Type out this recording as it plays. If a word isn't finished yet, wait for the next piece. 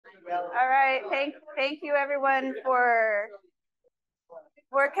All right, thank you everyone for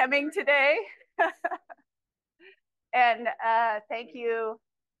coming today. And thank you,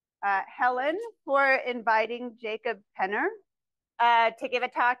 Helen, for inviting Jacob Penner to give a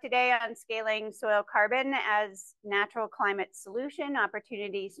talk today on scaling soil carbon as natural climate solution,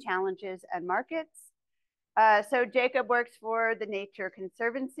 opportunities, challenges, and markets. So Jacob works for the Nature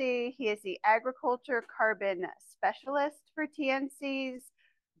Conservancy. He is the agriculture carbon specialist for TNC's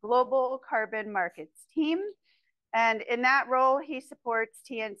global carbon markets team. And in that role, he supports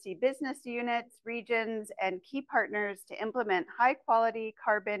TNC business units, regions, and key partners to implement high quality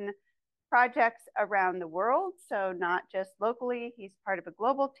carbon projects around the world. So not just locally, he's part of a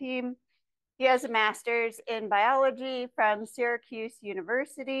global team. He has a master's in biology from Syracuse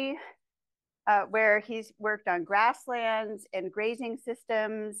University, where he's worked on grasslands and grazing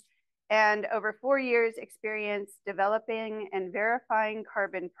systems, and over 4 years experience developing and verifying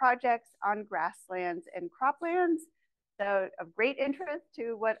carbon projects on grasslands and croplands. So of great interest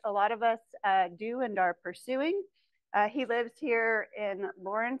to what a lot of us do and are pursuing. He lives here in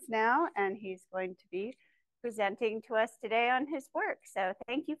Lawrence now, and he's going to be presenting to us today on his work. So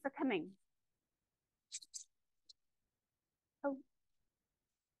thank you for coming. Oh.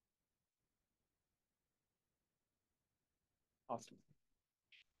 Awesome.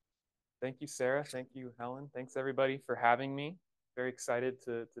 Thank you, Sarah. Thank you, Helen. Thanks, everybody, for having me. Very excited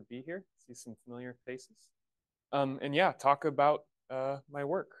to be here, see some familiar faces. And yeah, talk about my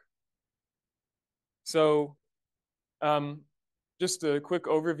work. So just a quick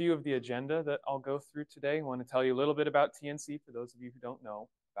overview of the agenda that I'll go through today. I want to tell you a little bit about TNC for those of you who don't know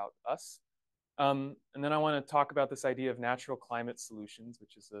about us. And then I want to talk about this idea of natural climate solutions,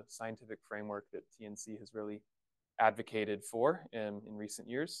 which is a scientific framework that TNC has really advocated for in recent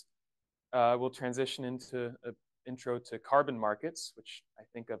years. We'll transition into an intro to carbon markets, which I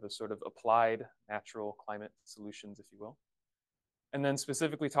think of as sort of applied natural climate solutions, if you will. And then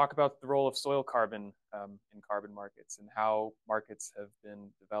specifically talk about the role of soil carbon in carbon markets and how markets have been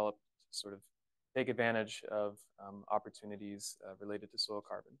developed to sort of take advantage of opportunities related to soil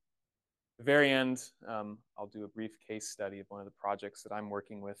carbon. At the very end, I'll do a brief case study of one of the projects that I'm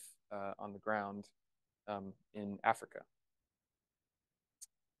working with on the ground in Africa.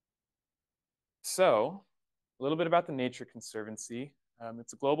 So, a little bit about the Nature Conservancy.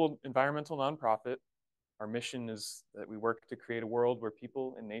 It's a global environmental nonprofit. Our mission is that we work to create a world where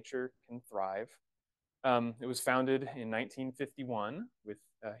people and nature can thrive. It was founded in 1951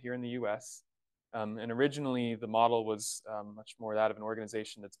 here in the US. And originally, the model was much more that of an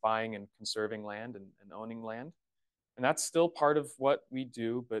organization that's buying and conserving land and owning land. And that's still part of what we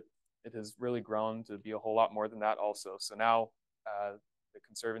do, but it has really grown to be a whole lot more than that also. So now the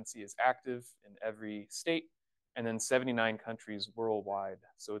Conservancy is active in every state and then 79 countries worldwide.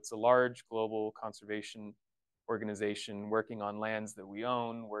 So it's a large global conservation organization working on lands that we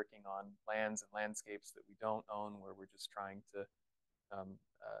own, working on lands and landscapes that we don't own, where we're just trying to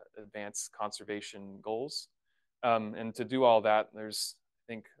advance conservation goals. And to do all that, there's,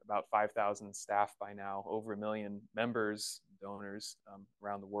 I think, about 5,000 staff by now, over 1 million members, donors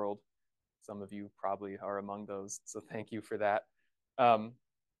around the world. Some of you probably are among those, so thank you for that.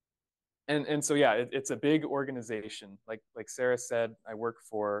 And so, yeah, it's a big organization. Like Sarah said, I work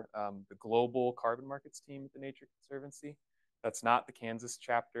for the global carbon markets team at the Nature Conservancy. That's not the Kansas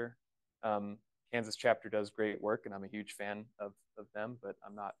chapter. Kansas chapter does great work, and I'm a huge fan of them, but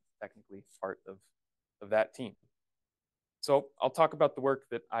I'm not technically part of that team. So I'll talk about the work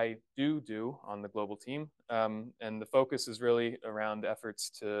that I do on the global team. And the focus is really around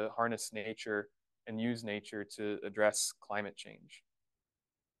efforts to harness nature and use nature to address climate change.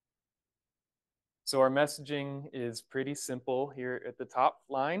 So our messaging is pretty simple here at the top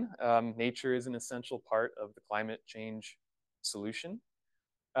line. Nature is an essential part of the climate change solution.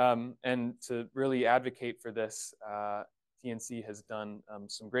 And to really advocate for this, TNC has done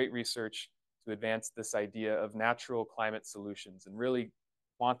some great research to advance this idea of natural climate solutions and really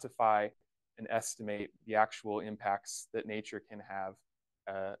quantify and estimate the actual impacts that nature can have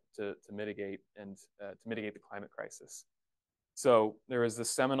to mitigate the climate crisis. So there was this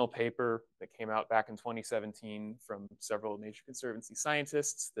seminal paper that came out back in 2017 from several Nature Conservancy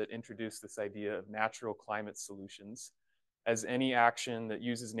scientists that introduced this idea of natural climate solutions as any action that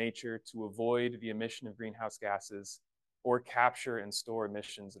uses nature to avoid the emission of greenhouse gases or capture and store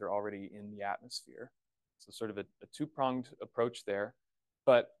emissions that are already in the atmosphere. So sort of a two-pronged approach there.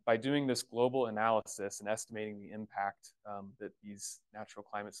 But by doing this global analysis and estimating the impact that these natural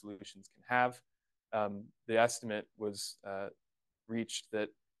climate solutions can have, the estimate was reached that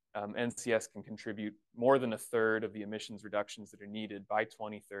NCS can contribute more than a third of the emissions reductions that are needed by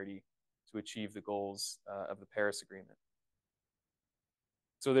 2030 to achieve the goals of the Paris Agreement.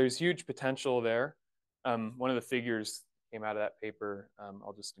 So there's huge potential there. One of the figures came out of that paper,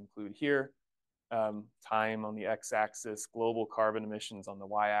 I'll just include here. Time on the x-axis, global carbon emissions on the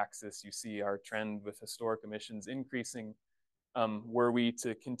y-axis. You see our trend with historic emissions increasing. Were we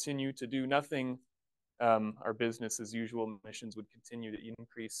to continue to do nothing, our business as usual emissions would continue to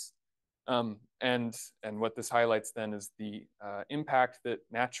increase. And what this highlights then is the impact that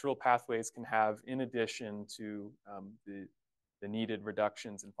natural pathways can have in addition to the needed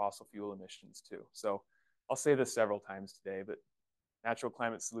reductions in fossil fuel emissions too. So I'll say this several times today, but natural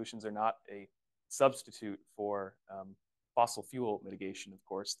climate solutions are not a substitute for fossil fuel mitigation, of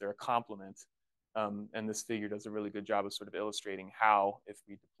course. They're a complement. And this figure does a really good job of sort of illustrating how, if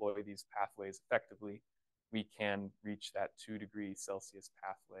we deploy these pathways effectively, we can reach that 2 degrees Celsius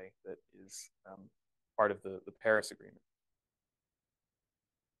pathway that is part of the Paris Agreement.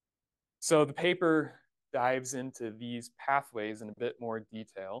 So the paper dives into these pathways in a bit more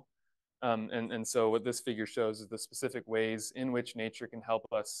detail. And so what this figure shows is the specific ways in which nature can help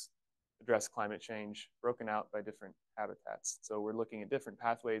us address climate change, broken out by different habitats. So we're looking at different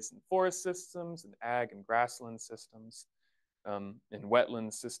pathways in forest systems, in ag and grassland systems, in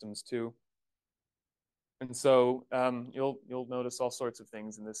wetland systems too. And so you'll notice all sorts of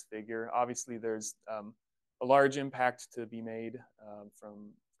things in this figure. Obviously, there's a large impact to be made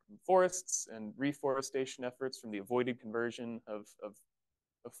from forests and reforestation efforts, from the avoided conversion of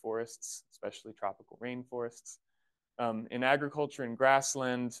forests, especially tropical rainforests. In agriculture and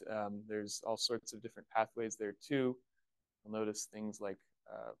grassland, there's all sorts of different pathways there too. You'll notice things like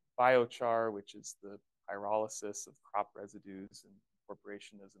biochar, which is the pyrolysis of crop residues and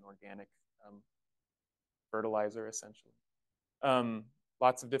incorporation as an organic fertilizer, essentially.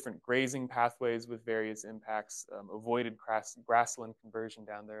 Lots of different grazing pathways with various impacts, avoided grassland conversion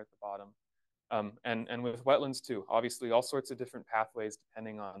down there at the bottom. And with wetlands too, obviously all sorts of different pathways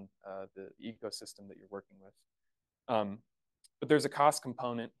depending on the ecosystem that you're working with. But there's a cost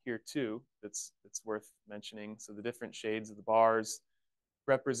component here too that's worth mentioning. So the different shades of the bars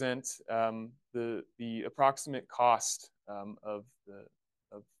represent the approximate cost of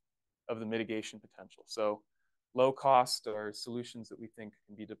the mitigation potential. So low cost are solutions that we think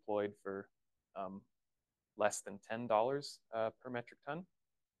can be deployed for less than $10 per metric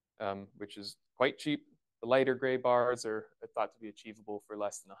ton, which is quite cheap. The lighter gray bars are thought to be achievable for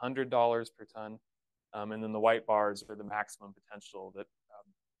less than $100 per ton. And then the white bars are the maximum potential that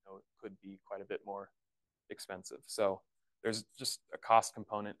could be quite a bit more expensive. So there's just a cost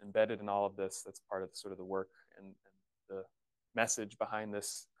component embedded in all of this that's part of sort of the work and the message behind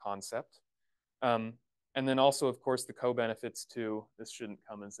this concept. And then also, of course, the co-benefits too. This shouldn't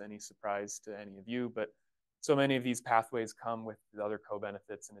come as any surprise to any of you, but so many of these pathways come with the other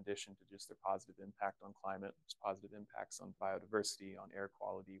co-benefits in addition to just their positive impact on climate, positive impacts on biodiversity, on air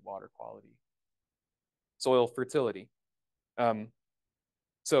quality, water quality, soil fertility.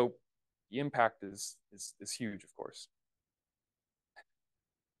 So the impact is huge, of course.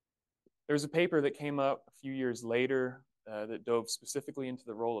 There's a paper that came out a few years later that dove specifically into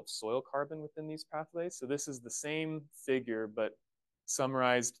the role of soil carbon within these pathways. So this is the same figure, but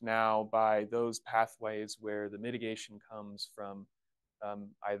summarized now by those pathways where the mitigation comes from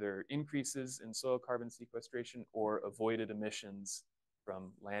either increases in soil carbon sequestration or avoided emissions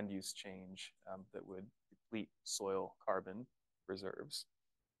from land use change that would deplete soil carbon reserves.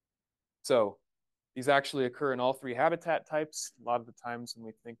 So these actually occur in all three habitat types. A lot of the times when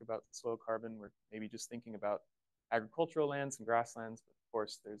we think about soil carbon, we're maybe just thinking about agricultural lands and grasslands, but of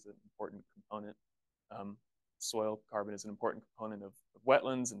course there's an important component. Soil carbon is an important component of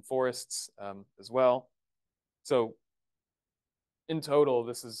wetlands and forests as well. So in total,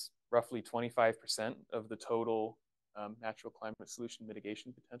 this is roughly 25% of the total natural climate solution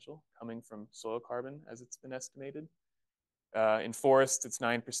mitigation potential coming from soil carbon as it's been estimated. In forests, it's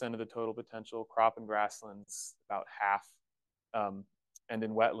 9% of the total potential, crop and grasslands, about half, and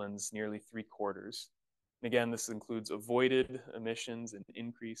in wetlands, nearly 3/4. And again, this includes avoided emissions and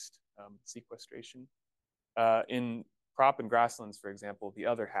increased sequestration. In crop and grasslands, for example, the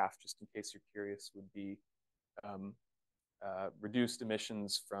other half, just in case you're curious, would be reduced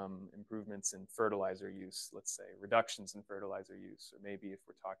emissions from improvements in fertilizer use, let's say, reductions in fertilizer use, or maybe if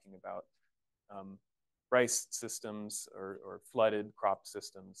we're talking about rice systems or flooded crop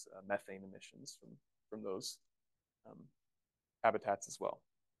systems, methane emissions from those habitats as well.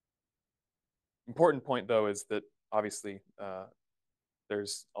 Important point, though, is that obviously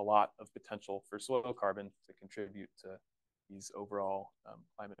there's a lot of potential for soil carbon to contribute to these overall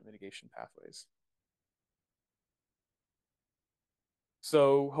climate mitigation pathways.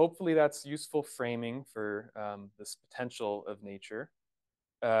 So hopefully that's useful framing for this potential of nature.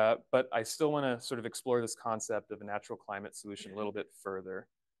 But I still want to sort of explore this concept of a natural climate solution a little bit further.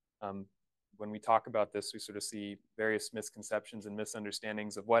 When we talk about this, we sort of see various misconceptions and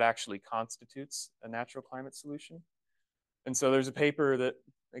misunderstandings of what actually constitutes a natural climate solution. And so there's a paper that,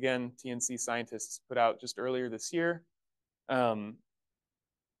 again, TNC scientists put out just earlier this year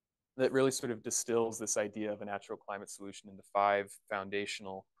that really sort of distills this idea of a natural climate solution into 5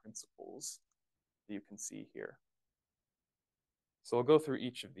 foundational principles that you can see here. So we'll go through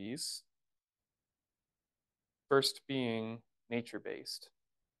each of these. First being nature-based.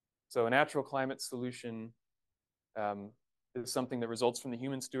 So a natural climate solution is something that results from the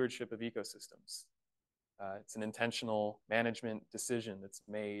human stewardship of ecosystems. It's an intentional management decision that's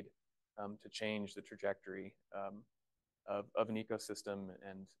made to change the trajectory of an ecosystem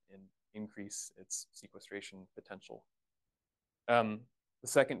and increase its sequestration potential. The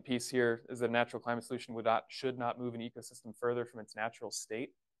second piece here is that a natural climate solution should not move an ecosystem further from its natural state.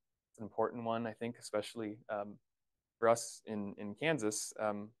 It's an important one, I think, especially for us in Kansas.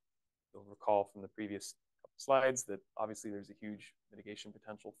 You'll recall from the previous couple slides that obviously there's a huge mitigation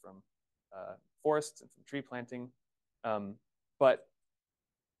potential from forests and from tree planting. But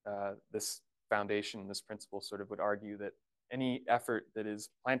this foundation, this principle sort of would argue that any effort that is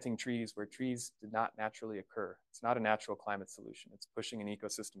planting trees where trees did not naturally occur, it's not a natural climate solution. It's pushing an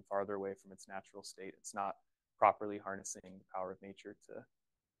ecosystem farther away from its natural state. It's not properly harnessing the power of nature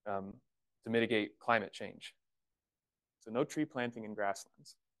to mitigate climate change. So no tree planting in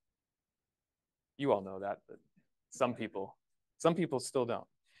grasslands. You all know that, but some people still don't.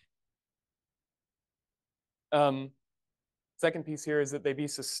 Second piece here is that they be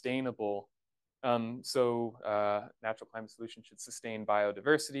sustainable. Natural climate solutions should sustain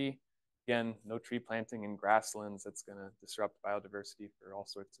biodiversity. Again, no tree planting in grasslands. That's going to disrupt biodiversity for all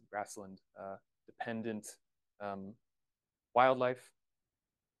sorts of grassland dependent wildlife.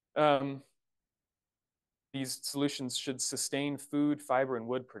 These solutions should sustain food, fiber, and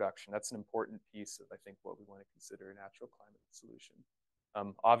wood production. That's an important piece of, I think, what we want to consider a natural climate solution.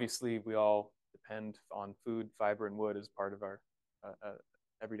 Obviously, we all depend on food, fiber, and wood as part of our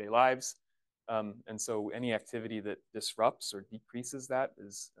everyday lives. And so any activity that disrupts or decreases that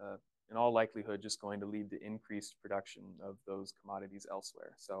is in all likelihood just going to lead to increased production of those commodities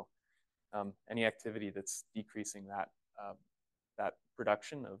elsewhere. So any activity that's decreasing that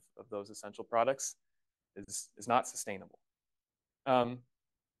production of those essential products is not sustainable.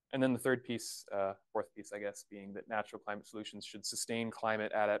 And then the third piece, fourth piece, I guess, being that natural climate solutions should sustain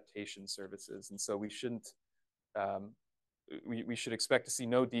climate adaptation services. And so we shouldn't, we should expect to see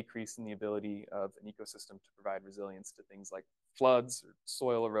no decrease in the ability of an ecosystem to provide resilience to things like floods or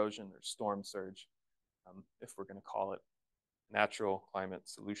soil erosion or storm surge, if we're going to call it natural climate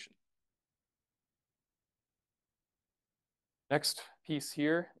solution. Next piece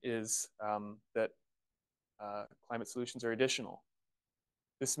here is that climate solutions are additional.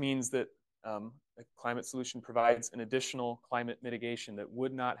 This means that a climate solution provides an additional climate mitigation that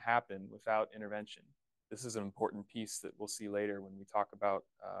would not happen without intervention. This is an important piece that we'll see later when we talk about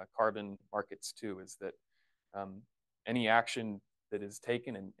carbon markets too, is that any action that is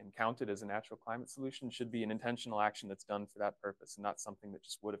taken and counted as a natural climate solution should be an intentional action that's done for that purpose and not something that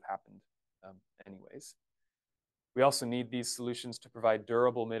just would have happened anyways. We also need these solutions to provide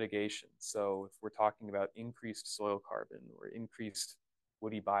durable mitigation. So if we're talking about increased soil carbon or increased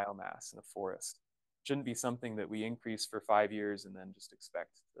woody biomass in a forest, it shouldn't be something that we increase for 5 years and then just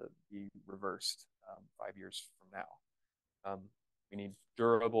expect to be reversed 5 years from now. We need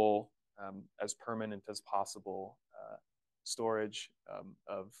durable, as permanent as possible storage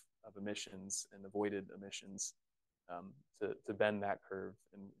of emissions and avoided emissions to bend that curve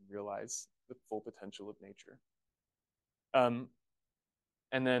and realize the full potential of nature.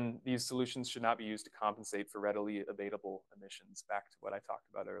 And then these solutions should not be used to compensate for readily abatable emissions, back to what I talked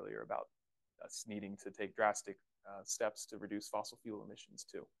about earlier about us needing to take drastic steps to reduce fossil fuel emissions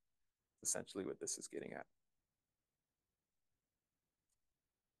too. Essentially what this is getting at.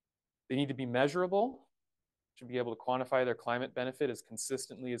 They need to be measurable, should be able to quantify their climate benefit as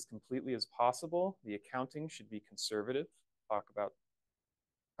consistently, as completely as possible. The accounting should be conservative. Talk about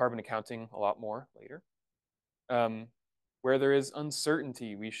carbon accounting a lot more later. Where there is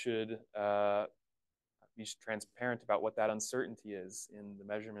uncertainty, we should be transparent about what that uncertainty is in the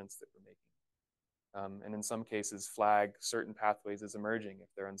measurements that we're making. And in some cases, flag certain pathways as emerging if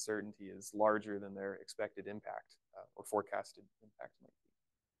their uncertainty is larger than their expected impact or forecasted impact might be.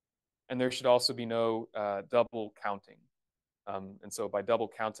 And there should also be no double counting. And so by double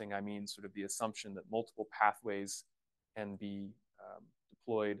counting, I mean sort of the assumption that multiple pathways can be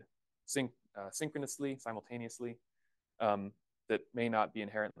deployed synchronously, simultaneously, that may not be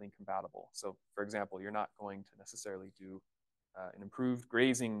inherently incompatible. So for example, you're not going to necessarily do an improved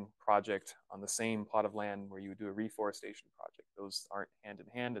grazing project on the same plot of land where you would do a reforestation project. Those aren't hand in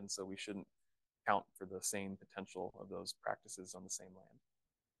hand, and so we shouldn't count for the same potential of those practices on the same land.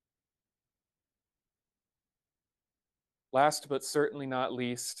 Last but certainly not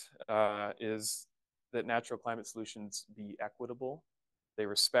least is that natural climate solutions be equitable. They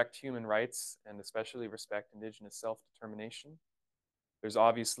respect human rights and especially respect indigenous self-determination. There's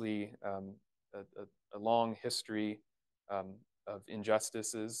obviously a long history of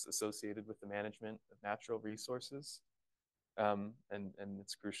injustices associated with the management of natural resources. And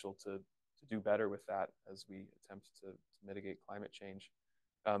it's crucial to do better with that as we attempt to mitigate climate change.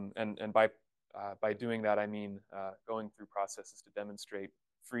 And by doing that, I mean going through processes to demonstrate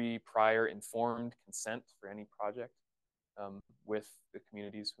free, prior, informed consent for any project with the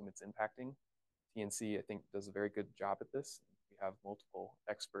communities whom it's impacting. TNC, I think, does a very good job at this. We have multiple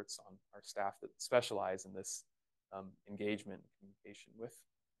experts on our staff that specialize in this engagement and communication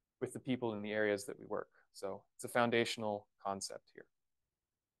with the people in the areas that we work. So it's a foundational concept here.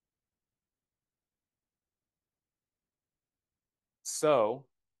 So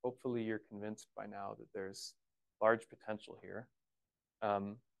hopefully you're convinced by now that there's large potential here.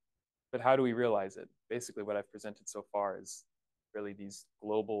 But how do we realize it? Basically, what I've presented so far is really these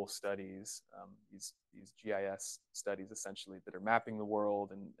global studies, these GIS studies essentially that are mapping the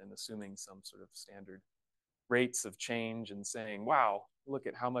world and assuming some sort of standard rates of change and saying, wow, look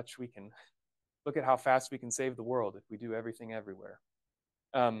at how fast we can save the world if we do everything everywhere.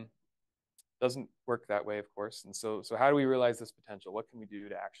 Doesn't work that way, of course. And so how do we realize this potential? What can we do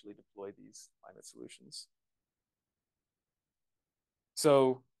to actually deploy these climate solutions?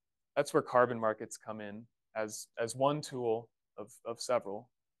 So that's where carbon markets come in as one tool of several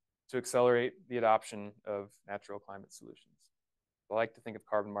to accelerate the adoption of natural climate solutions. I like to think of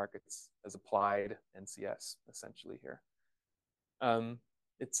carbon markets as applied NCS, essentially here.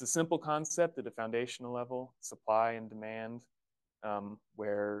 It's a simple concept at a foundational level, supply and demand,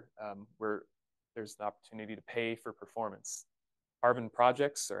 where there's an opportunity to pay for performance. Carbon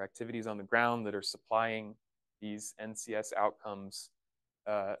projects are activities on the ground that are supplying these NCS outcomes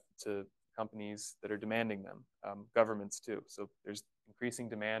to companies that are demanding them, governments too. So there's increasing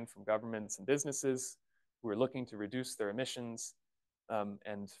demand from governments and businesses who are looking to reduce their emissions,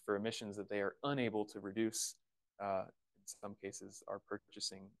 and for emissions that they are unable to reduce, in some cases are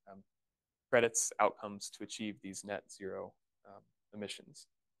purchasing credits, outcomes to achieve these net zero emissions.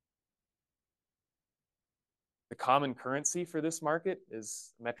 The common currency for this market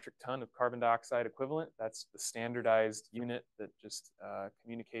is a metric ton of carbon dioxide equivalent. That's the standardized unit that just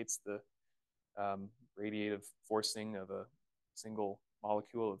communicates the radiative forcing of a single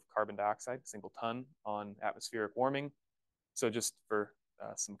molecule of carbon dioxide, single ton on atmospheric warming. So just for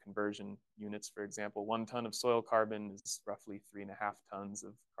some conversion units, for example, 1 ton of soil carbon is roughly 3.5 tons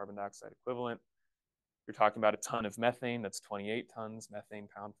of carbon dioxide equivalent. You're talking about a ton of methane, that's 28 tons. Methane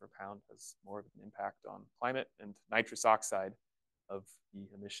pound for pound has more of an impact on climate, and nitrous oxide of the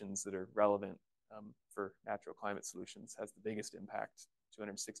emissions that are relevant for natural climate solutions has the biggest impact,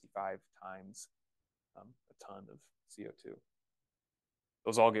 265 times a ton of CO2.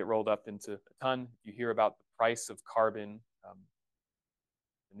 Those all get rolled up into a ton. You hear about the price of carbon,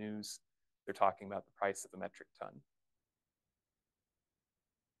 the news, they're talking about the price of a metric ton.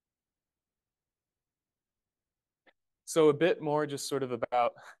 So a bit more just sort of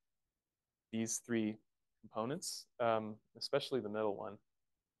about these 3 components, especially the middle one.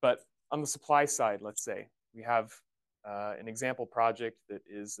 But on the supply side, let's say, we have an example project that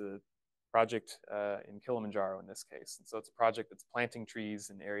is a project in Kilimanjaro in this case. And so it's a project that's planting trees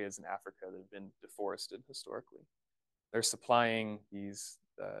in areas in Africa that have been deforested historically. They're supplying these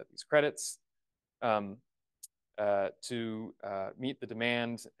credits to meet the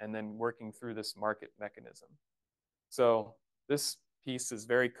demand and then working through this market mechanism. So this piece is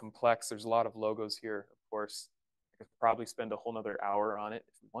very complex. There's a lot of logos here, of course. I could probably spend a whole nother hour on it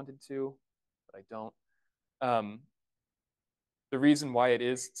if we wanted to, but I don't. The reason why it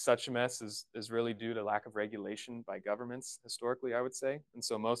is such a mess is really due to lack of regulation by governments historically, I would say. And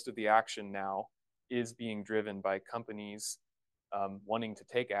so most of the action now is being driven by companies wanting to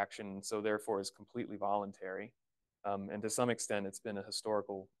take action, so therefore is completely voluntary. And to some extent, it's been a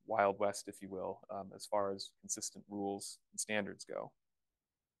historical Wild West, if you will, as far as consistent rules and standards go.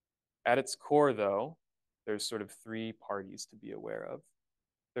 At its core, though, there's sort of 3 parties to be aware of.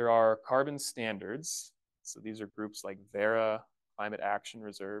 There are carbon standards, So these are groups like Verra, Climate Action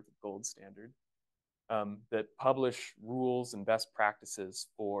Reserve, Gold Standard, that publish rules and best practices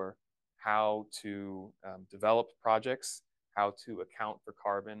for how to develop projects, how to account for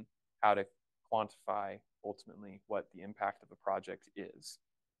carbon, how to quantify ultimately what the impact of a project is.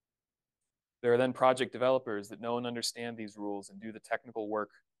 There are then project developers that know and understand these rules and do the technical work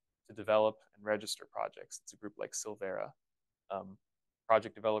to develop and register projects. It's a group like Silvera.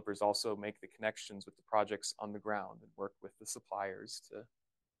 Project developers also make the connections with the projects on the ground and work with the suppliers to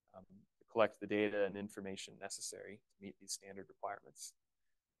collect the data and information necessary to meet these standard requirements.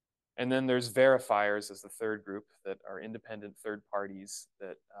 And then there's verifiers as the third group that are independent third parties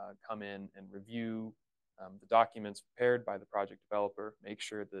that come in and review the documents prepared by the project developer, make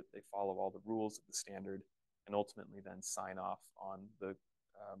sure that they follow all the rules of the standard, and ultimately then sign off on the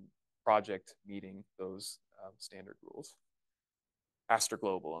project meeting those standard rules. Astor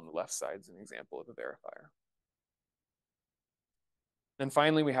Global on the left side is an example of a verifier. Then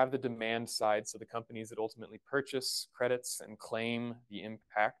finally, we have the demand side, so the companies that ultimately purchase credits and claim the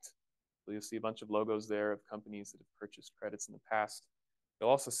impact. So you'll see a bunch of logos there of companies that have purchased credits in the past. You'll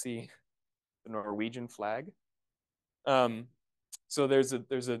also see the Norwegian flag. So there's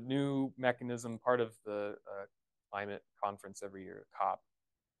a new mechanism, part of the climate conference every year, COP,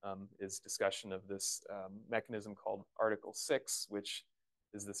 is discussion of this mechanism called Article 6, which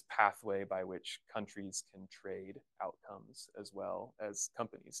is this pathway by which countries can trade outcomes as well as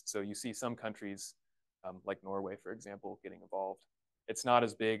companies. So you see some countries, like Norway, for example, getting involved. It's not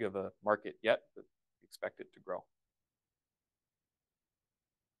as big of a market yet, but we expect it to grow.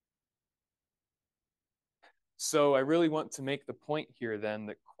 So I really want to make the point here then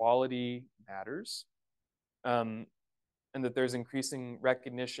that quality matters, and that there's increasing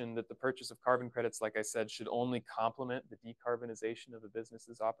recognition that the purchase of carbon credits, like I said, should only complement the decarbonization of a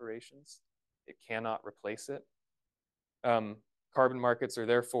business's operations. It cannot replace it. Carbon markets are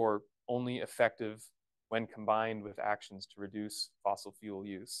therefore only effective when combined with actions to reduce fossil fuel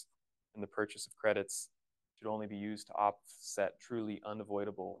use, and the purchase of credits should only be used to offset truly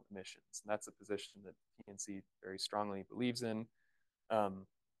unavoidable emissions. And that's a position that PNC very strongly believes in. From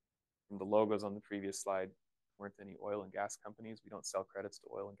the logos on the previous slide, weren't any oil and gas companies. We don't sell credits to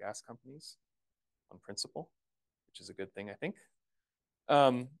oil and gas companies on principle, which is a good thing, I think.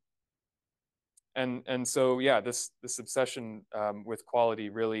 And so, yeah, this obsession with quality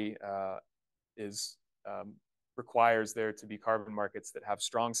really requires there to be carbon markets that have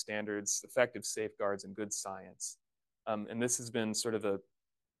strong standards, effective safeguards, and good science. And this has been sort of an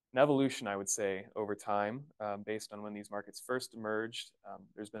evolution, I would say, over time, based on when these markets first emerged.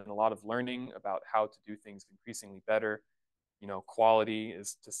 There's been a lot of learning about how to do things increasingly better. You know, quality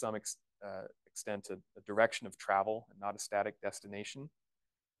is to some extent a direction of travel and not a static destination.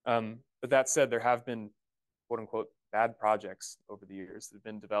 But that said, there have been, quote unquote, bad projects over the years that have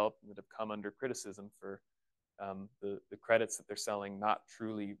been developed and that have come under criticism for the credits that they're selling not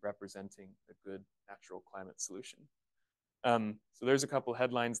truly representing a good natural climate solution. So there's a couple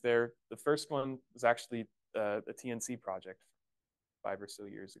headlines there. The first one was actually the TNC project 5 or so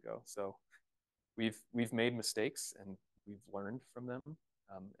years ago. So we've made mistakes and we've learned from them,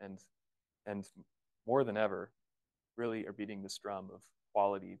 and more than ever, really are beating this drum of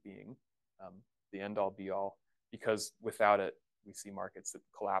quality being the end all be all, because without it, we see markets that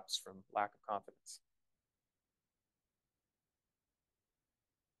collapse from lack of confidence.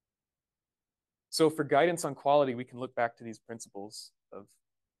 So for guidance on quality, we can look back to these principles of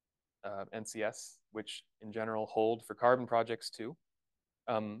NCS, which in general hold for carbon projects too.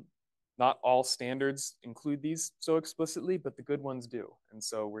 Not all standards include these so explicitly, but the good ones do. And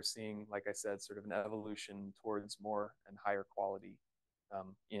so we're seeing, like I said, sort of an evolution towards more and higher quality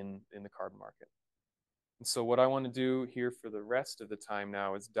in the carbon market. And so what I want to do here for the rest of the time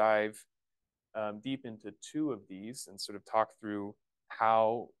now is dive deep into 2 of these and sort of talk through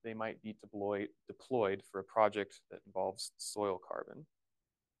how they might be deployed for a project that involves soil carbon.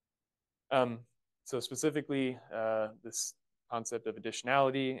 So specifically, this concept of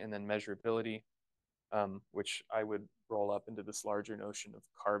additionality and then measurability, which I would roll up into this larger notion of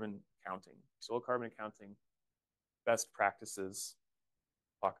carbon accounting. Soil carbon accounting, best practices.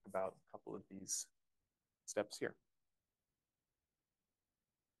 Talk about a couple of these steps here.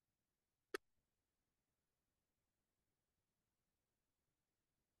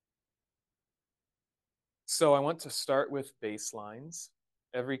 So I want to start with baselines.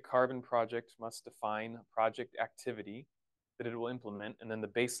 Every carbon project must define a project activity that it will implement, and then the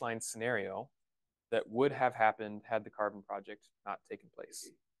baseline scenario that would have happened had the carbon project not taken place.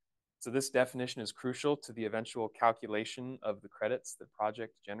 So this definition is crucial to the eventual calculation of the credits the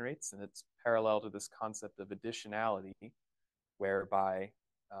project generates, and it's parallel to this concept of additionality, whereby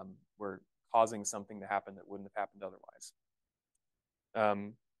we're causing something to happen that wouldn't have happened otherwise.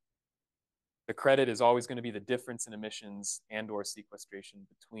 The credit is always going to be the difference in emissions and or sequestration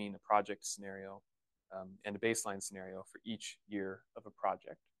between a project scenario and a baseline scenario for each year of a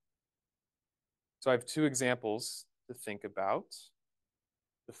project. So I have two examples to think about.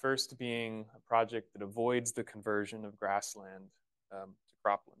 The first being a project that avoids the conversion of grassland to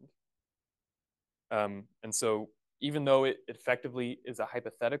cropland. And so even though it effectively is a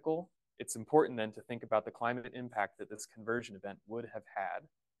hypothetical, it's important then to think about the climate impact that this conversion event would have had.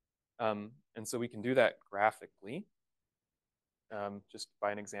 And so we can do that graphically. Just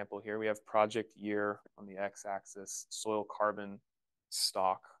by an example here, we have project year on the x-axis, soil carbon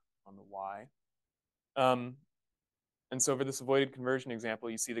stock on the y. And so for this avoided conversion example,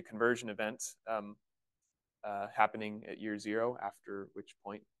 you see the conversion event happening at year 0, after which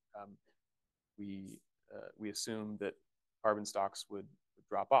point we assume that carbon stocks would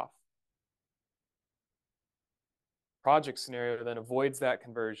drop off. Project scenario then avoids that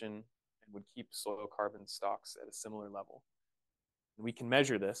conversion and would keep soil carbon stocks at a similar level. And we can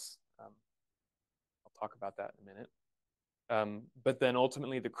measure this. I'll talk about that in a minute. But then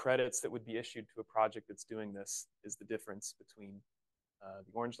ultimately the credits that would be issued to a project that's doing this is the difference between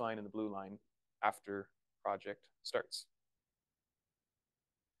the orange line and the blue line after project starts.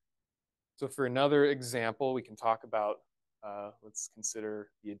 So for another example, we can talk about, let's consider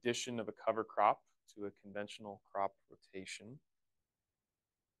the addition of a cover crop to a conventional crop rotation.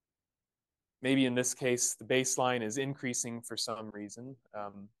 Maybe in this case, the baseline is increasing for some reason.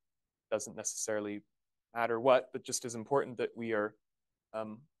 Doesn't necessarily matter what, but just as important that we are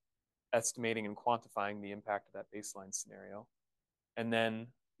estimating and quantifying the impact of that baseline scenario. And then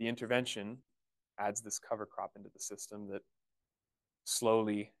the intervention adds this cover crop into the system that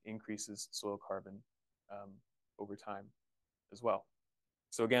slowly increases soil carbon over time as well.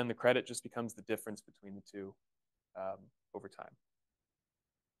 So again, the credit just becomes the difference between the two over time.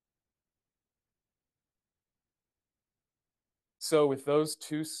 So with those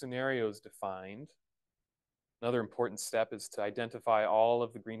two scenarios defined, another important step is to identify all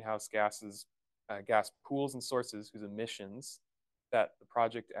of the greenhouse gases, gas pools and sources whose emissions that the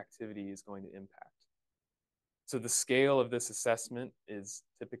project activity is going to impact. So the scale of this assessment is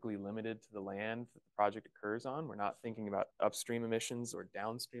typically limited to the land that the project occurs on. We're not thinking about upstream emissions or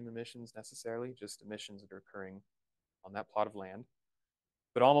downstream emissions necessarily, just emissions that are occurring on that plot of land.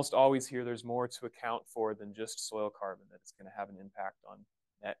 But almost always here, there's more to account for than just soil carbon that is going to have an impact on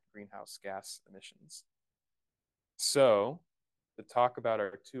net greenhouse gas emissions. So to talk about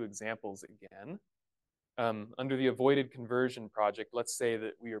our two examples again, under the avoided conversion project, let's say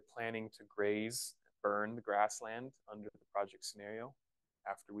that we are planning to graze, burn the grassland under the project scenario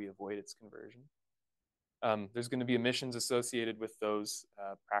after we avoid its conversion. There's going to be emissions associated with those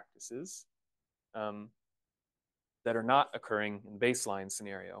practices that are not occurring in the baseline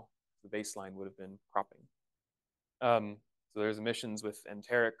scenario. The baseline would have been cropping. So there's emissions with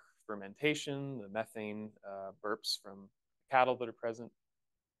enteric fermentation, the methane burps from cattle that are present,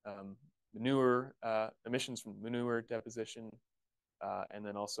 manure, emissions from manure deposition, and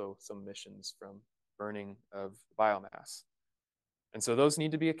then also some emissions from burning of biomass. And so those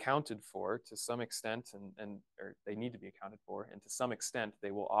need to be accounted for to some extent, or they need to be accounted for, and to some extent they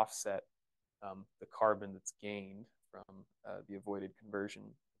will offset the carbon that's gained from the avoided conversion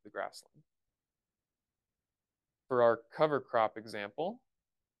of the grassland. For our cover crop example,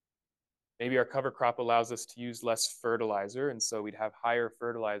 maybe our cover crop allows us to use less fertilizer, and so we'd have higher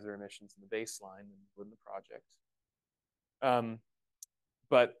fertilizer emissions in the baseline than we would in the project.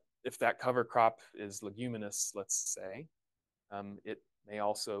 But if that cover crop is leguminous, let's say, it may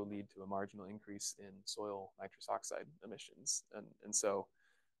also lead to a marginal increase in soil nitrous oxide emissions. And so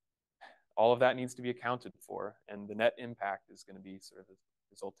all of that needs to be accounted for, and the net impact is going to be sort of a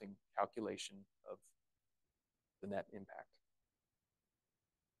resulting calculation of the net impact.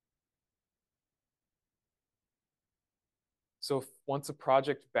 So once a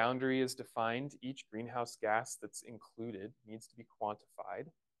project boundary is defined, each greenhouse gas that's included needs to be quantified.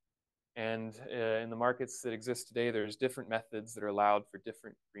 And in the markets that exist today, there's different methods that are allowed for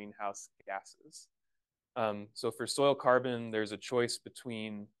different greenhouse gases. So for soil carbon, there's a choice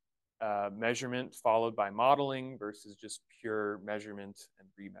between measurement followed by modeling versus just pure measurement and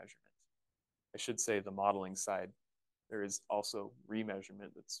remeasurement. I should say the modeling side, there is also remeasurement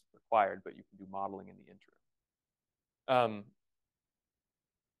that's required, but you can do modeling in the interim.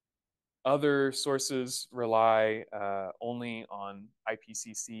 Other sources rely only on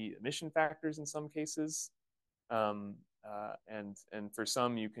IPCC emission factors in some cases. And for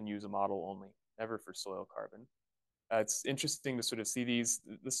some, you can use a model only, never for soil carbon. It's interesting to sort of see these.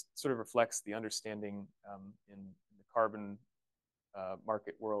 This sort of reflects the understanding in the carbon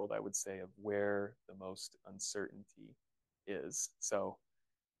market world, I would say, of where the most uncertainty is. So,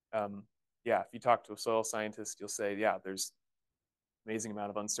 yeah, if you talk to a soil scientist, you'll say, yeah, there's amazing amount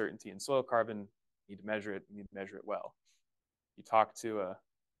of uncertainty in soil carbon. You need to measure it. You need to measure it well. You talk to a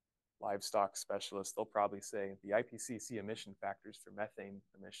livestock specialist, they'll probably say the IPCC emission factors for methane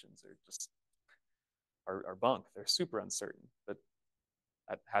emissions are just are bunk. They're super uncertain, but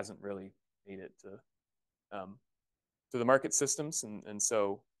that hasn't really made it to the market systems, and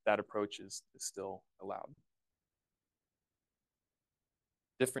so that approach is still allowed.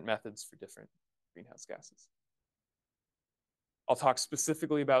 Different methods for different greenhouse gases. I'll talk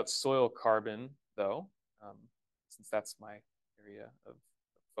specifically about soil carbon, though, since that's my area of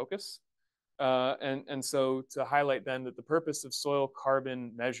focus. And so to highlight then that the purpose of soil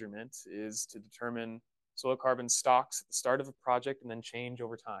carbon measurement is to determine soil carbon stocks at the start of a project and then change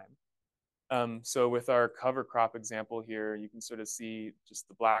over time. So with our cover crop example here, you can sort of see just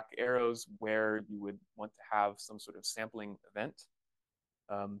the black arrows where you would want to have some sort of sampling event.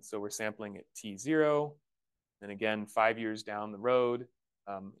 So we're sampling at T0, and again, 5 years down the road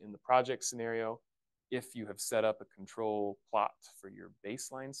in the project scenario, if you have set up a control plot for your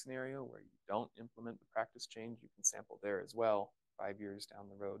baseline scenario where you don't implement the practice change, you can sample there as well 5 years down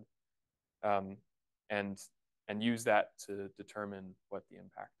the road, and use that to determine what the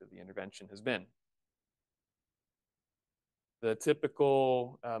impact of the intervention has been. The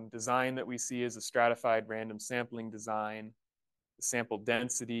typical design that we see is a stratified random sampling design. The sample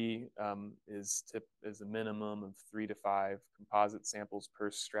density is a minimum of 3 to 5 composite samples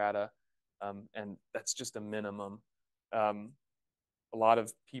per strata, and that's just a minimum. A lot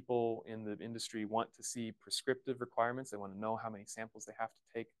of people in the industry want to see prescriptive requirements. They want to know how many samples they have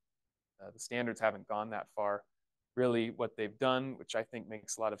to take. The standards haven't gone that far. Really, what they've done, which I think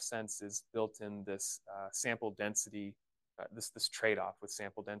makes a lot of sense, is built in this sample density, this trade-off with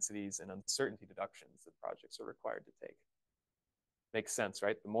sample densities and uncertainty deductions that projects are required to take. Makes sense,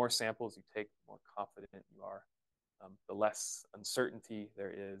 right? The more samples you take, the more confident you are. The less uncertainty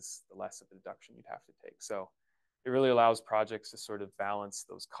there is, the less of a deduction you'd have to take. So it really allows projects to sort of balance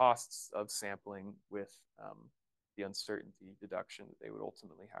those costs of sampling with the uncertainty deduction that they would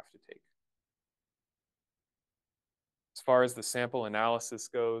ultimately have to take. As far as the sample analysis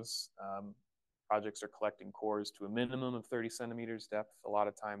goes, projects are collecting cores to a minimum of 30 centimeters depth. A lot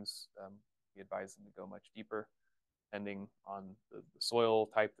of times we advise them to go much deeper, depending on the soil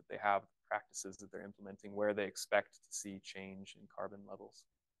type that they have, the practices that they're implementing, where they expect to see change in carbon levels.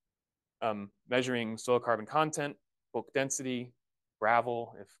 Measuring soil carbon content, bulk density,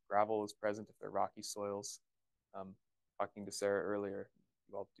 gravel, if gravel is present, if they're rocky soils. Talking to Sarah earlier,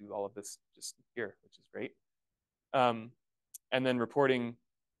 you all do all of this just here, which is great. And then reporting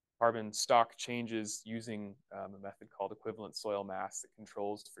carbon stock changes using a method called equivalent soil mass that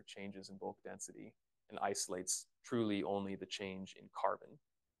controls for changes in bulk density and isolates truly only the change in carbon.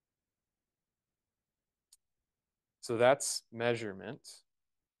 So that's measurement.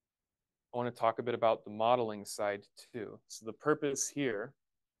 I want to talk a bit about the modeling side too. So the purpose here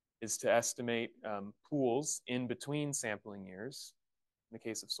is to estimate pools in between sampling years, in the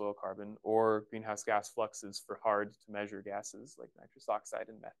case of soil carbon, or greenhouse gas fluxes for hard to measure gases like nitrous oxide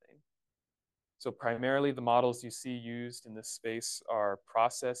and methane. So primarily the models you see used in this space are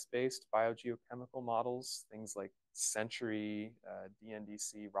process-based biogeochemical models, things like Century,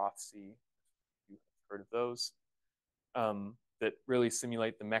 DNDC, Rothsea, you've heard of those, that really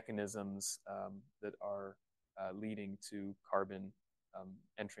simulate the mechanisms that are leading to carbon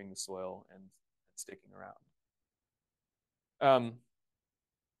entering the soil and sticking around.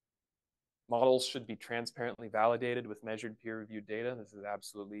 Models should be transparently validated with measured peer-reviewed data. This is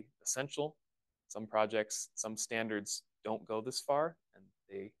absolutely essential. Some projects, some standards don't go this far, and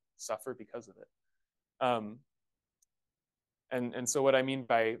they suffer because of it. And so what I mean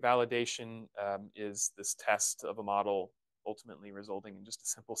by validation is this test of a model ultimately resulting in just a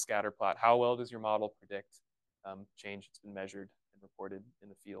simple scatter plot. How well does your model predict change that's been measured and reported in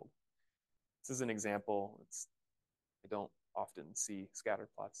the field? This is an example. I don't often see scatter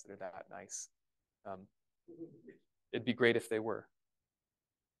plots that are that nice. It'd be great if they were.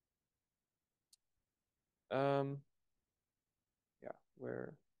 Yeah,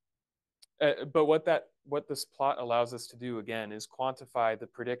 where? But what this plot allows us to do again is quantify the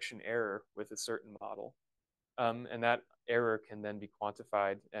prediction error with a certain model, and that error can then be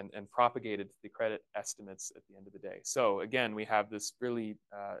quantified and propagated to the credit estimates at the end of the day. So again, we have this really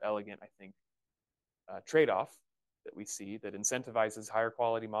elegant, I think, trade-off that we see that incentivizes higher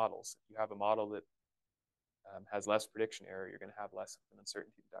quality models. If you have a model that has less prediction error, you're going to have less of an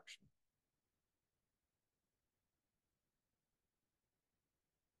uncertainty deduction.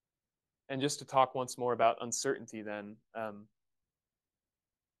 And just to talk once more about uncertainty then,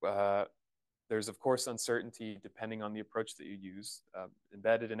 there's of course uncertainty depending on the approach that you use,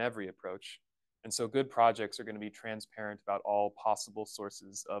 embedded in every approach. And so good projects are going to be transparent about all possible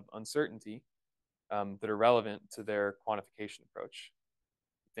sources of uncertainty that are relevant to their quantification approach.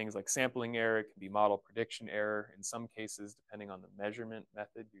 Things like sampling error, it can be model prediction error. In some cases, depending on the measurement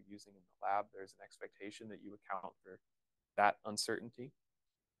method you're using in the lab, there's an expectation that you account for that uncertainty.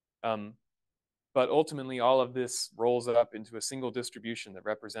 But ultimately, all of this rolls up into a single distribution that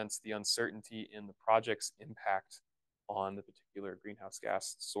represents the uncertainty in the project's impact on the particular greenhouse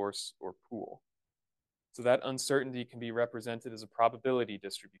gas source or pool. So that uncertainty can be represented as a probability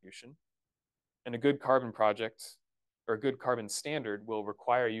distribution. And a good carbon project or a good carbon standard will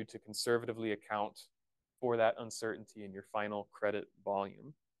require you to conservatively account for that uncertainty in your final credit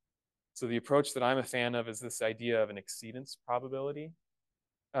volume. So the approach that I'm a fan of is this idea of an exceedance probability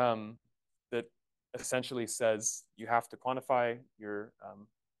that essentially says you have to quantify your,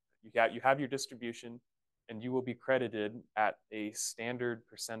 you have your distribution and you will be credited at a standard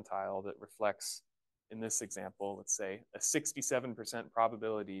percentile that reflects, in this example, let's say a 67%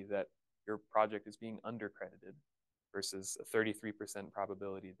 probability that your project is being undercredited versus a 33%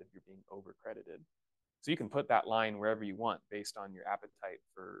 probability that you're being overcredited. So you can put that line wherever you want based on your appetite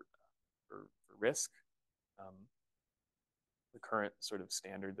for risk. The current sort of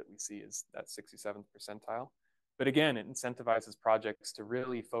standard that we see is that 67th percentile. But again, it incentivizes projects to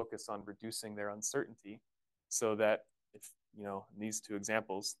really focus on reducing their uncertainty so that if, you know, in these two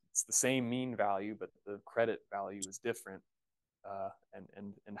examples, it's the same mean value, but the credit value is different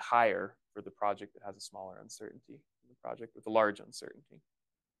and higher for the project that has a smaller uncertainty than the project with a large uncertainty.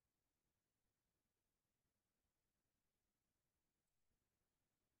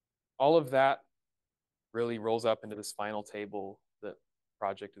 All of that really rolls up into this final table that the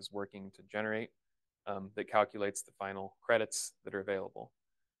project is working to generate that calculates the final credits that are available.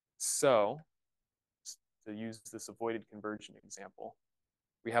 So to use this avoided conversion example,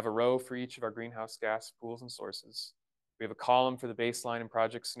 we have a row for each of our greenhouse gas pools and sources. We have a column for the baseline and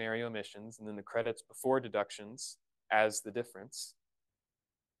project scenario emissions, and then the credits before deductions as the difference.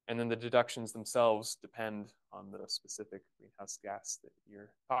 And then the deductions themselves depend on the specific greenhouse gas that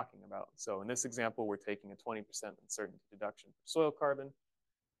you're talking about. So in this example, we're taking a 20% uncertainty deduction for soil carbon.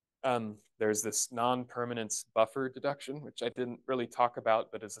 There's this non-permanence buffer deduction, which I didn't really talk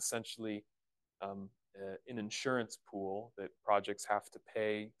about, but is essentially an insurance pool that projects have to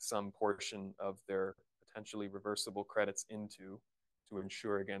pay some portion of their potentially reversible credits into to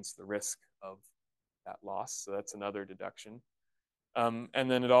insure against the risk of that loss. So that's another deduction. And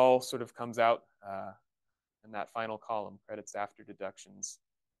then it all sort of comes out in that final column, credits after deductions,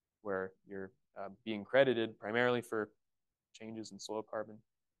 where you're being credited primarily for changes in soil carbon,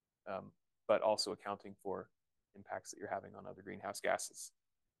 but also accounting for impacts that you're having on other greenhouse gases.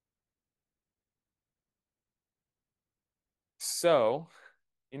 So,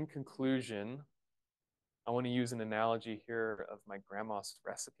 in conclusion, I want to use an analogy here of my grandma's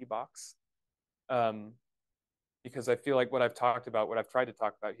recipe box. Because I feel like what I've talked about, what I've tried to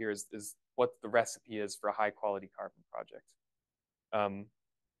talk about here is what the recipe is for a high quality carbon project.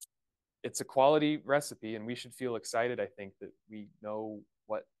 It's a quality recipe and we should feel excited, I think, that we know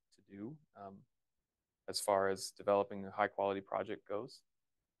what to do as far as developing a high quality project goes.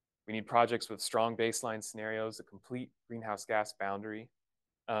 We need projects with strong baseline scenarios, a complete greenhouse gas boundary,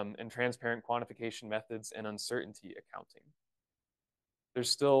 and transparent quantification methods and uncertainty accounting.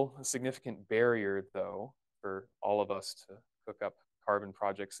 There's still a significant barrier, though, for all of us to cook up carbon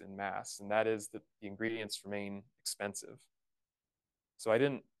projects in mass, and that is that the ingredients remain expensive. So I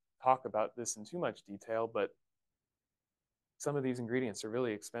didn't talk about this in too much detail, but some of these ingredients are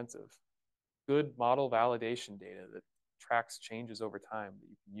really expensive. Good model validation data that tracks changes over time that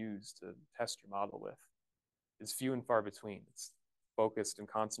you can use to test your model with is few and far between. It's focused and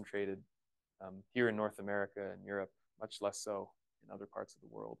concentrated here in North America and Europe, much less so in other parts of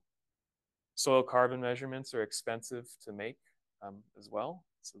the world. Soil carbon measurements are expensive to make as well.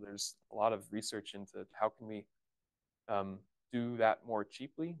 So there's a lot of research into how can we do that more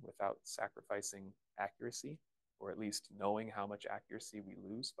cheaply without sacrificing accuracy, or at least knowing how much accuracy we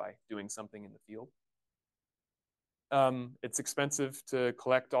lose by doing something in the field. It's expensive to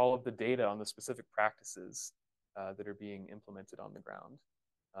collect all of the data on the specific practices that are being implemented on the ground.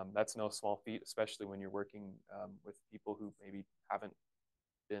 That's no small feat, especially when you're working with people who maybe haven't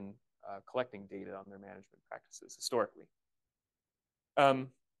been collecting data on their management practices historically. And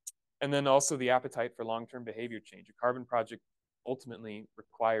then also the appetite for long-term behavior change. A carbon project ultimately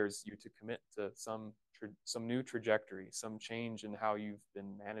requires you to commit to some new trajectory, some change in how you've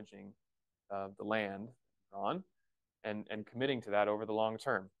been managing the land on, and committing to that over the long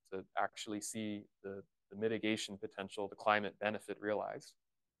term to actually see the mitigation potential, the climate benefit realized.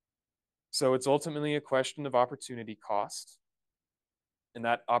 So it's ultimately a question of opportunity cost. And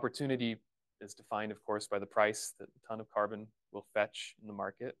that opportunity is defined, of course, by the price that a ton of carbon will fetch in the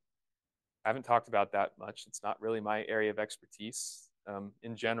market. I haven't talked about that much. It's not really my area of expertise.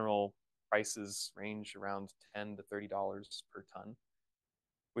 In general, prices range around $10 to $30 per ton,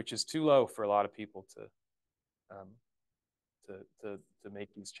 which is too low for a lot of people to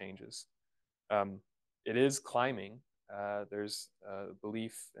make these changes. It is climbing. There's a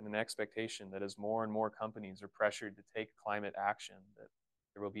belief and an expectation that as more and more companies are pressured to take climate action, that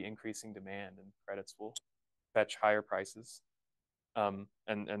there will be increasing demand and credits will fetch higher prices.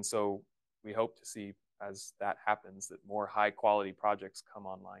 And so we hope to see, as that happens, that more high quality projects come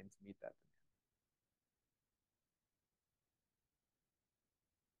online to meet that demand.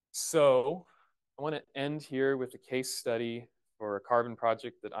 So I want to end here with a case study for a carbon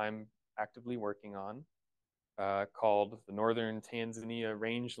project that I'm actively working on called the Northern Tanzania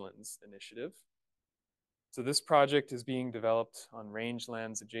Rangelands Initiative. So this project is being developed on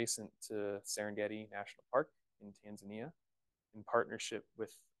rangelands adjacent to Serengeti National Park in Tanzania in partnership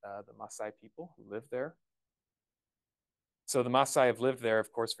with the Maasai people who live there. So the Maasai have lived there,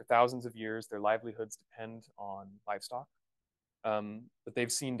 of course, for thousands of years. Their livelihoods depend on livestock. But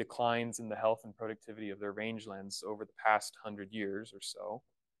they've seen declines in the health and productivity of their rangelands over the past 100 years or so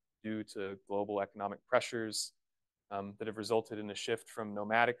due to global economic pressures that have resulted in a shift from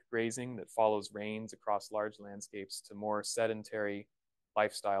nomadic grazing that follows rains across large landscapes to more sedentary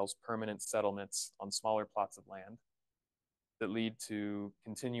lifestyles, permanent settlements on smaller plots of land that lead to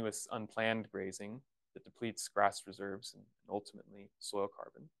continuous unplanned grazing that depletes grass reserves and ultimately soil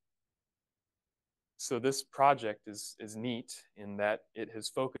carbon. So this project is neat in that it has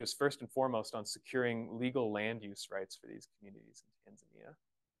focused first and foremost on securing legal land use rights for these communities in Tanzania.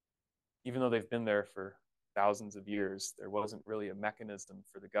 Even though they've been there for thousands of years, there wasn't really a mechanism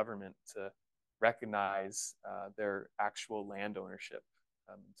for the government to recognize their actual land ownership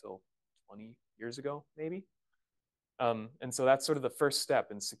until 20 years ago, maybe. And so that's sort of the first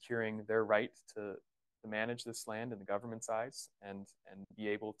step in securing their right to manage this land in the government's eyes and be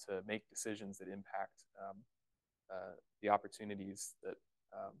able to make decisions that impact the opportunities that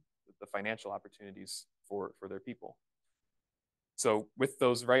the financial opportunities for their people. So with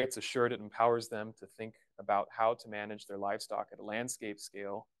those rights assured, it empowers them to think about how to manage their livestock at a landscape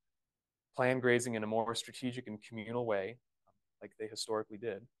scale, plan grazing in a more strategic and communal way, like they historically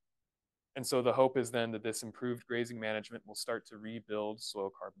did. And so the hope is then that this improved grazing management will start to rebuild soil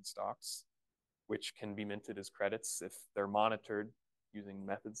carbon stocks, which can be minted as credits if they're monitored using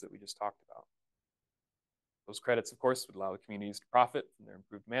methods that we just talked about. Those credits, of course, would allow the communities to profit from their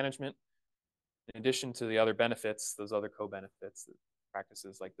improved management, in addition to the other benefits, those other co-benefits that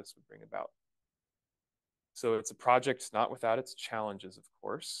practices like this would bring about. So it's a project not without its challenges, of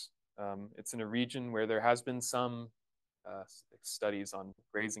course. It's in a region where there has been some studies on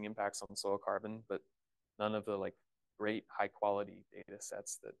grazing impacts on soil carbon, but none of the great high quality data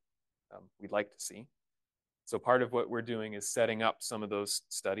sets that we'd like to see. So part of what we're doing is setting up some of those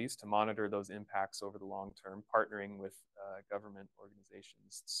studies to monitor those impacts over the long term, partnering with government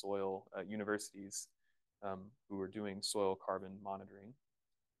organizations, soil universities who are doing soil carbon monitoring.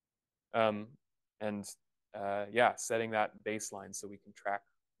 Yeah, setting that baseline so we can track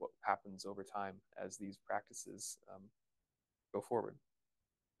what happens over time as these practices go forward.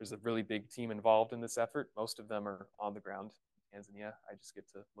 There's a really big team involved in this effort. Most of them are on the ground in Tanzania. I just get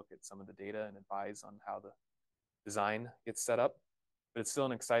to look at some of the data and advise on how the design gets set up. But it's still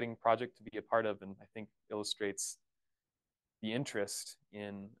an exciting project to be a part of, and I think illustrates the interest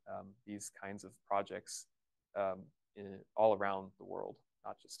in these kinds of projects all around the world,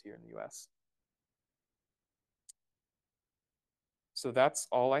 not just here in the US. So that's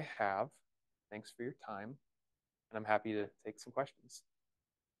all I have. Thanks for your time, and I'm happy to take some questions.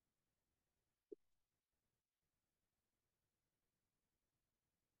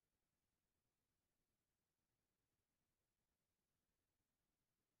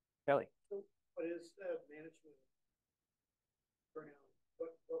 Kelly. So what is management for now? What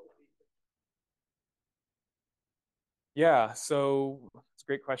would be? Yeah, so it's a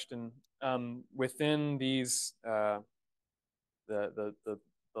great question. Within these the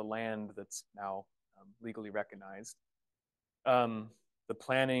land that's now legally recognized, the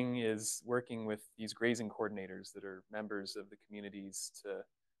planning is working with these grazing coordinators that are members of the communities to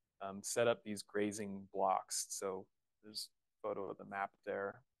set up these grazing blocks. So there's a photo of the map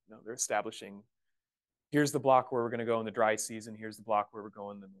there. You know, they're establishing, here's the block where we're going to go in the dry season, here's the block where we're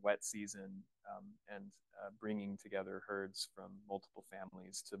going in the wet season, and bringing together herds from multiple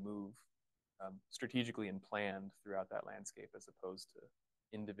families to move strategically and planned throughout that landscape as opposed to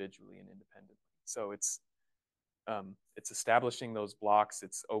individually and independently. So it's establishing those blocks,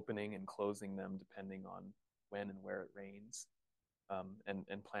 it's opening and closing them depending on when and where it rains,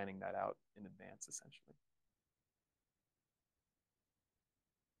 and planning that out in advance, essentially.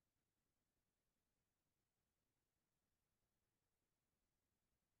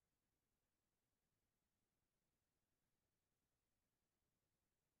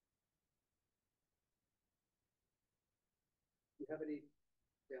 Do you have any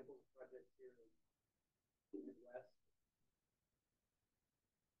examples of projects here in the Midwest?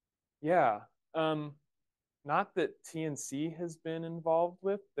 Yeah. Not that TNC has been involved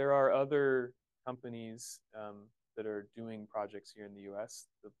with. There are other companies that are doing projects here in the US.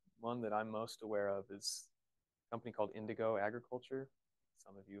 The one that I'm most aware of is a company called Indigo Agriculture.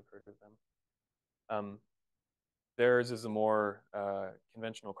 Some of you have heard of them. Theirs is a more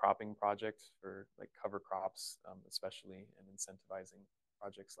conventional cropping project for like cover crops, especially, and incentivizing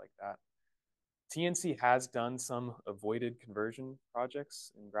projects like that. TNC has done some avoided conversion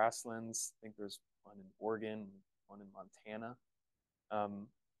projects in grasslands. I think there's one in Oregon, one in Montana.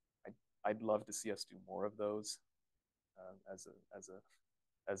 I'd love to see us do more of those as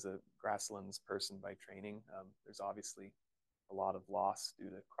a grasslands person by training. There's obviously a lot of loss due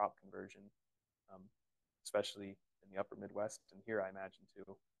to crop conversion, especially in the upper Midwest, and here I imagine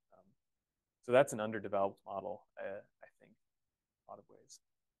too. So that's an underdeveloped model, I think, in a lot of ways.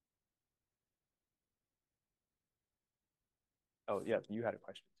 Oh, yeah, you had a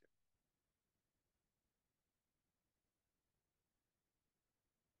question too.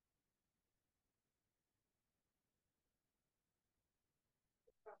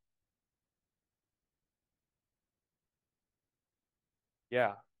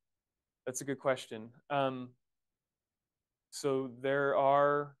 Yeah, that's a good question. So there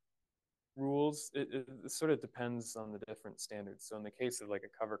are rules. It sort of depends on the different standards. So in the case of like a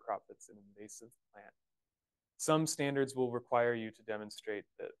cover crop that's an invasive plant, some standards will require you to demonstrate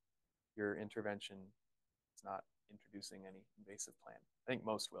that your intervention is not introducing any invasive plant. I think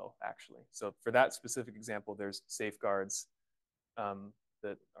most will, actually. So for that specific example, there's safeguards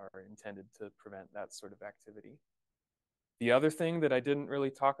that are intended to prevent that sort of activity. The other thing that I didn't really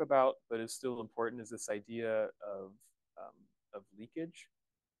talk about, but is still important, is this idea of leakage,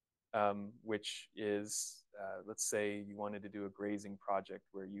 which is, let's say you wanted to do a grazing project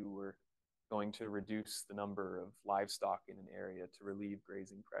where you were going to reduce the number of livestock in an area to relieve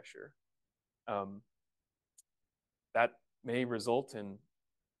grazing pressure. That may result in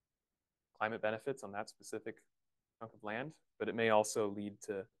climate benefits on that specific chunk of land, but it may also lead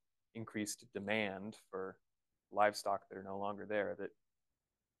to increased demand for livestock that are no longer there, that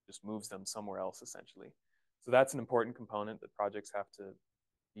just moves them somewhere else, essentially. So that's an important component that projects have to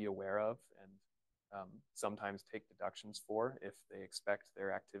be aware of and sometimes take deductions for if they expect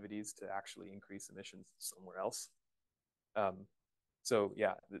their activities to actually increase emissions somewhere else. So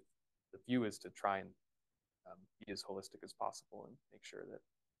yeah, the view is to try and be as holistic as possible and make sure that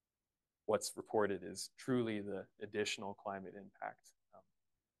what's reported is truly the additional climate impact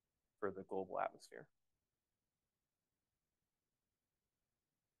for the global atmosphere.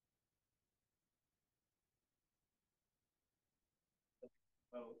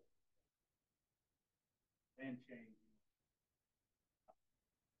 So, land change.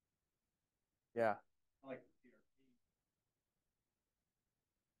 Yeah. I like the CRP.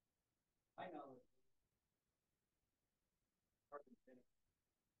 I know that carbon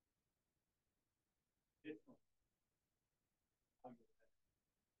additional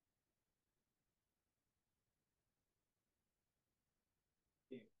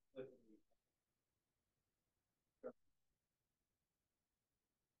being explicitly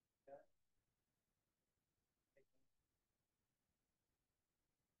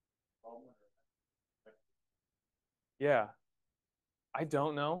Yeah. I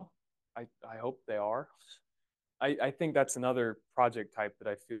don't know. I hope they are. I think that's another project type that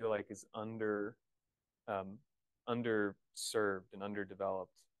I feel like is underserved and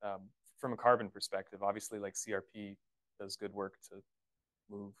underdeveloped from a carbon perspective. Obviously, like CRP does good work to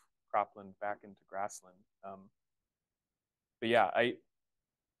move cropland back into grassland. But yeah,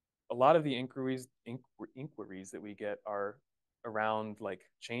 a lot of the inquiries that we get are around like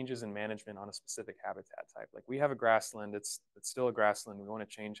changes in management on a specific habitat type. Like we have a grassland, it's still a grassland. We want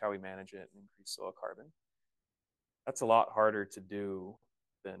to change how we manage it and increase soil carbon. That's a lot harder to do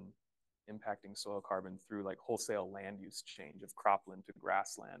than impacting soil carbon through like wholesale land use change of cropland to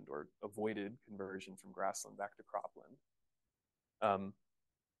grassland or avoided conversion from grassland back to cropland.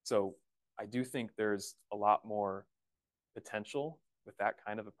 So I do think there's a lot more potential with that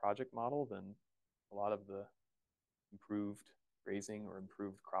kind of a project model than a lot of the improved grazing or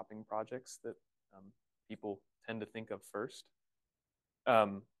improved cropping projects that people tend to think of first.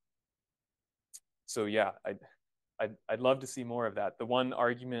 So yeah, I'd love to see more of that. The one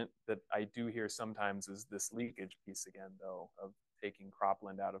argument that I do hear sometimes is this leakage piece again, though, of taking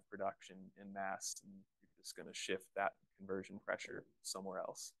cropland out of production in mass, and you're just going to shift that conversion pressure somewhere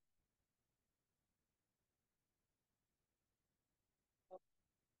else.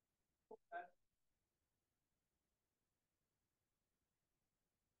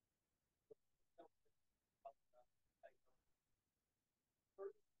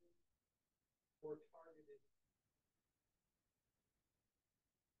 More targeted.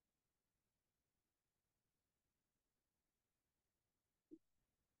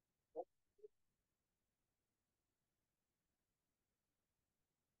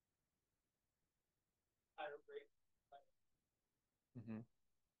 Higher rate. Mm-hmm.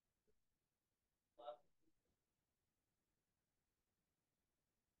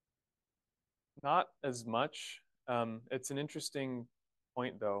 Not as much. It's an interesting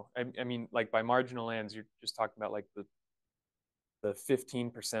point, though. I mean, like by marginal lands, you're just talking about like the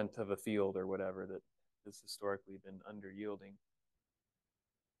 15% of a field or whatever that has historically been under yielding.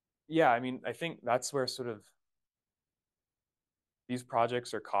 Yeah, I mean, I think that's where sort of these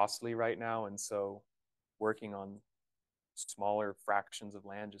projects are costly right now, and so working on smaller fractions of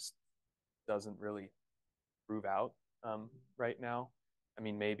land just doesn't really prove out right now. I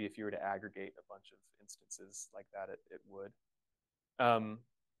mean, maybe if you were to aggregate a bunch of instances like that, it would.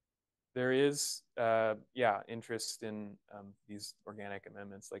 There is, yeah, interest in these organic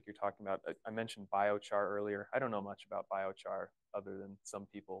amendments like you're talking about. I mentioned biochar earlier. I don't know much about biochar other than some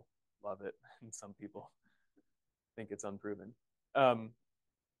people love it and some people think it's unproven.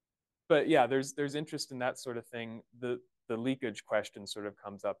 But yeah, there's interest in that sort of thing. The leakage question sort of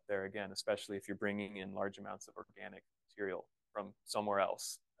comes up there again, especially if you're bringing in large amounts of organic material from somewhere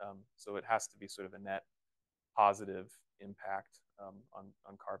else. So it has to be sort of a net positive impact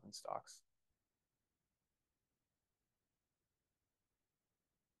on carbon stocks.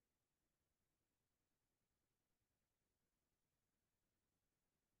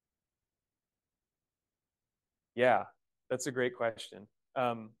 Yeah, that's a great question.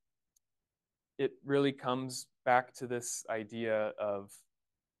 It really comes back to this idea of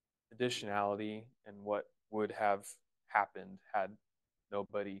additionality and what would have happened had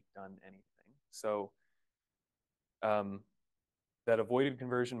nobody done anything. So that avoided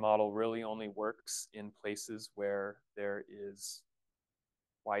conversion model really only works in places where there is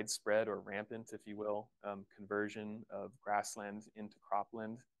widespread or rampant, if you will, conversion of grassland into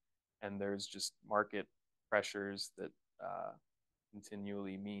cropland. And there's just market pressures that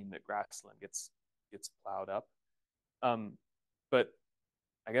continually mean that grassland gets plowed up. But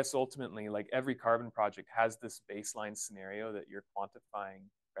I guess ultimately, like every carbon project has this baseline scenario that you're quantifying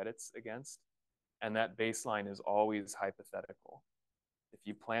credits against. And that baseline is always hypothetical. If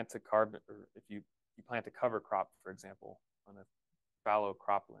you plant a carbon, or if you plant a cover crop, for example, on a fallow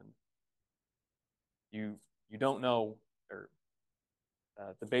cropland, you don't know, or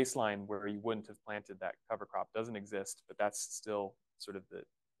the baseline where you wouldn't have planted that cover crop doesn't exist, but that's still sort of the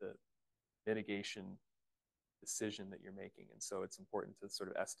mitigation decision that you're making. And so it's important to sort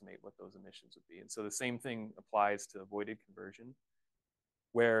of estimate what those emissions would be. And so the same thing applies to avoided conversion,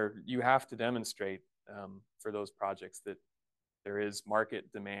 where you have to demonstrate for those projects that there is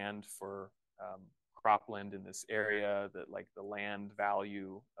market demand for cropland in this area, that like the land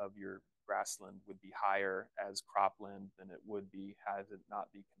value of your grassland would be higher as cropland than it would be had it not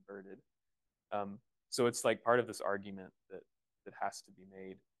be converted. So it's like part of this argument that has to be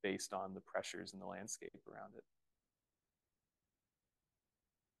made based on the pressures in the landscape around it.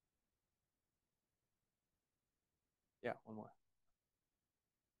 Yeah, one more.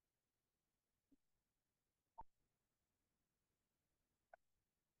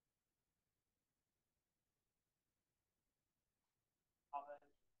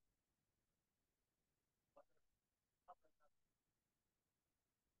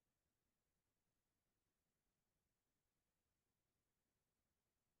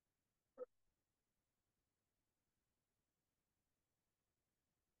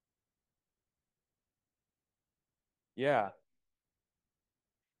 Yeah.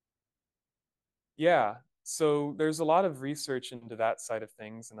 Yeah. So there's a lot of research into that side of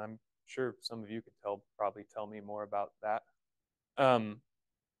things, and I'm sure some of you could probably tell me more about that. Um,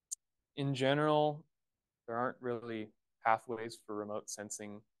 in general, there aren't really pathways for remote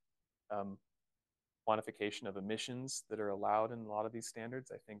sensing um, quantification of emissions that are allowed in a lot of these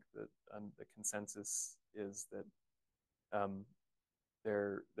standards. I think that the consensus is that um,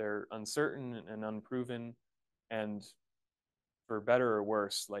 they're uncertain and unproven, and for better or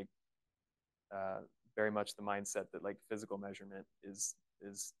worse, like very much the mindset that like physical measurement is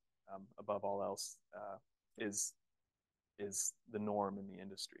above all else is is the norm in the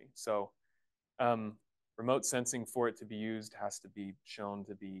industry. So um, remote sensing, for it to be used, has to be shown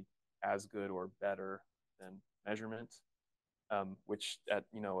to be as good or better than measurement, which at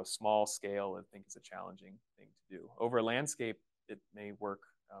a small scale I think is a challenging thing to do. Over a landscape, it may work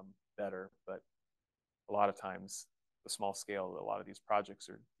better, but a lot of times the small scale that a lot of these projects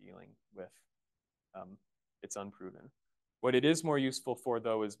are dealing with, it's unproven. What it is more useful for,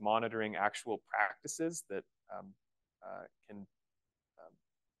 though, is monitoring actual practices that can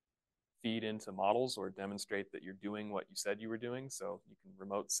feed into models or demonstrate that you're doing what you said you were doing. So you can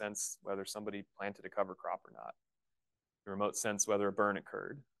remote sense whether somebody planted a cover crop or not, remote sense whether a burn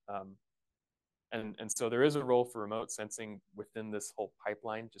occurred. And so there is a role for remote sensing within this whole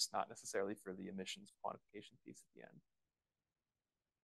pipeline, just not necessarily for the emissions quantification piece at the end.